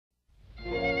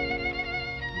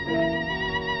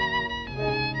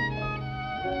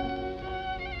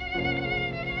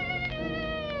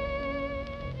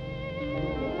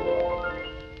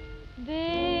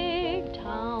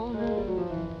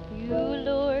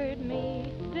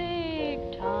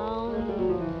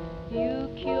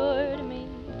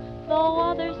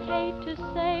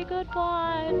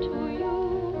goodbye to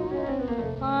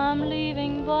you. I'm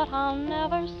leaving, but I'll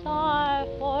never sigh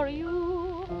for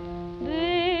you.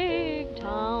 Big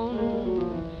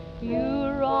town, you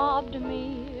robbed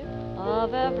me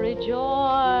of every joy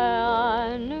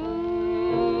I knew.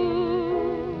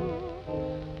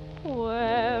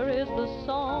 Where is the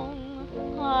song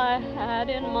I had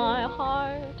in my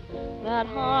heart that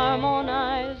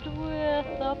harmonized with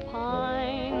the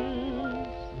pines?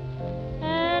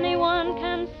 Anyone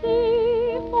can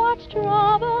see what's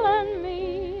troubling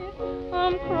me.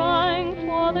 I'm crying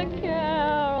for the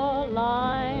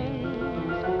Carolines.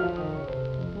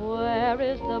 Where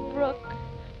is the brook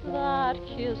that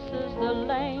kisses the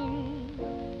lane,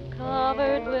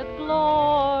 covered with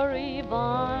glory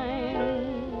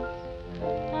vines?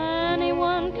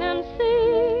 Anyone can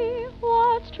see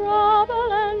what's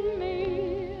troubling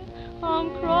me. I'm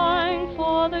crying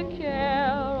for the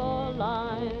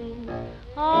Carolines.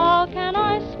 How can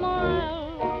I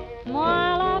smile,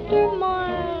 mile after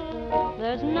mile?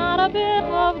 There's not a bit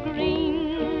of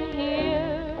green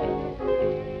here.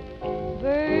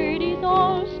 Birdies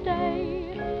all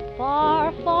stay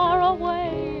far, far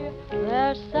away.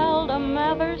 They're seldom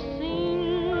ever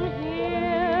seen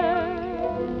here.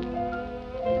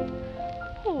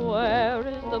 Where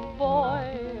is the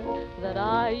boy that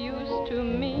I used to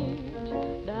meet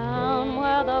down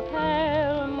where the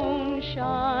pale moon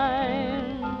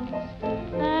shines?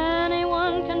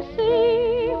 Anyone can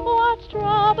see what's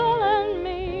troubling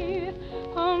me.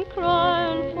 I'm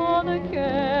crying for the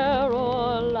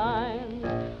Carolines.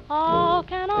 How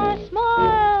can I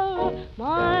smile,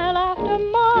 mile after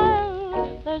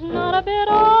mile? There's not a bit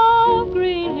of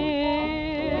green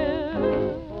here.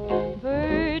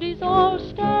 Birdies all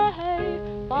stay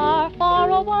far, far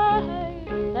away.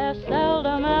 They're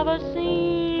seldom ever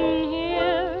seen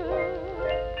here.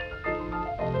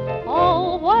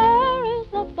 Oh, where is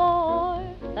the boy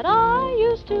that I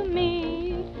used to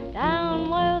meet down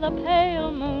where the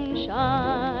pale moon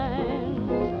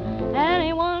shines?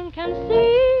 Anyone can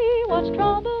see what's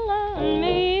troubling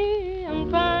me. I'm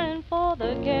crying for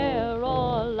the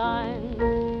Carolines.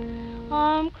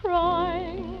 I'm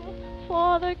crying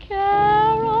for the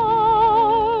Carolines.